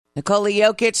Nikola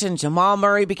Jokic and Jamal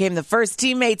Murray became the first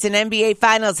teammates in NBA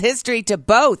Finals history to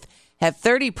both have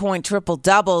 30-point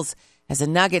triple-doubles as the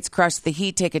Nuggets crushed the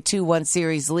Heat, take a 2-1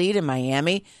 series lead in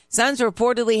Miami. Suns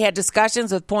reportedly had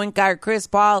discussions with point guard Chris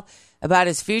Paul about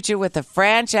his future with the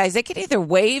franchise. They could either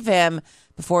waive him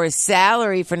before his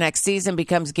salary for next season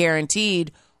becomes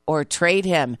guaranteed or trade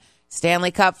him.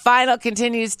 Stanley Cup Final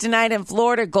continues tonight in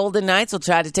Florida. Golden Knights will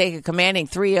try to take a commanding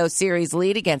 3-0 series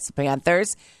lead against the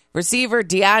Panthers. Receiver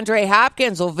DeAndre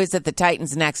Hopkins will visit the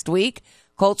Titans next week.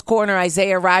 Colts corner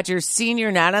Isaiah Rodgers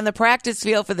Sr. not on the practice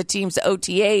field for the team's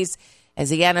OTAs as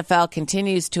the NFL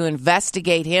continues to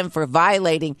investigate him for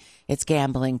violating its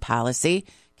gambling policy.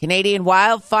 Canadian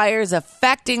wildfires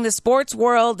affecting the sports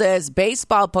world as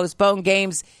baseball postponed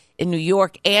games in New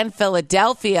York and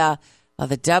Philadelphia, while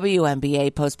the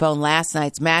WNBA postponed last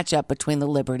night's matchup between the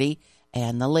Liberty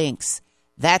and the Lynx.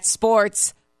 That's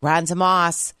sports. Ron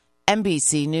Moss,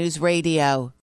 NBC News Radio.